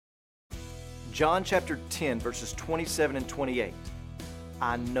John chapter 10, verses 27 and 28.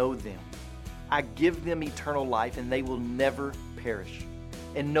 I know them. I give them eternal life, and they will never perish,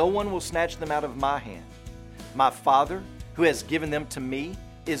 and no one will snatch them out of my hand. My Father, who has given them to me,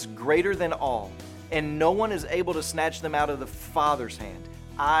 is greater than all, and no one is able to snatch them out of the Father's hand.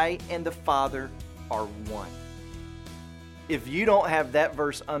 I and the Father are one. If you don't have that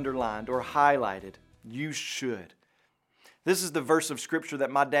verse underlined or highlighted, you should. This is the verse of Scripture that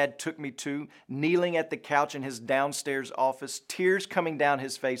my dad took me to, kneeling at the couch in his downstairs office, tears coming down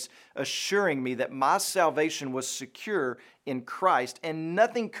his face, assuring me that my salvation was secure in Christ and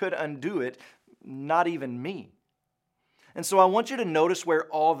nothing could undo it, not even me. And so I want you to notice where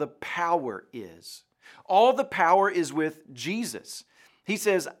all the power is. All the power is with Jesus. He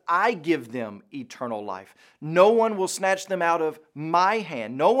says, I give them eternal life. No one will snatch them out of my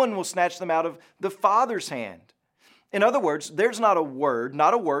hand. No one will snatch them out of the Father's hand. In other words, there's not a word,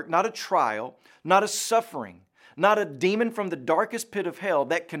 not a work, not a trial, not a suffering, not a demon from the darkest pit of hell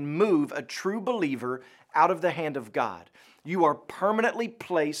that can move a true believer out of the hand of God. You are permanently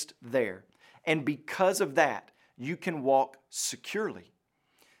placed there. And because of that, you can walk securely.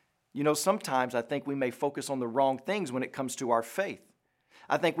 You know, sometimes I think we may focus on the wrong things when it comes to our faith.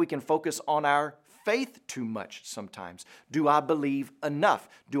 I think we can focus on our faith too much sometimes. Do I believe enough?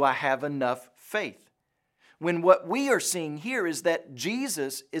 Do I have enough faith? When what we are seeing here is that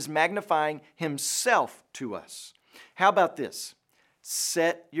Jesus is magnifying Himself to us. How about this?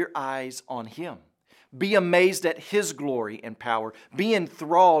 Set your eyes on Him. Be amazed at His glory and power. Be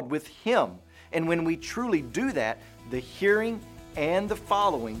enthralled with Him. And when we truly do that, the hearing and the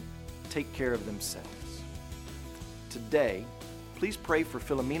following take care of themselves. Today, please pray for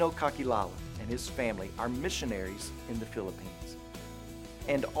Filomeno Kakilala and his family, our missionaries in the Philippines.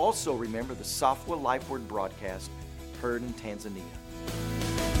 And also remember the Safwa Life Word broadcast heard in Tanzania.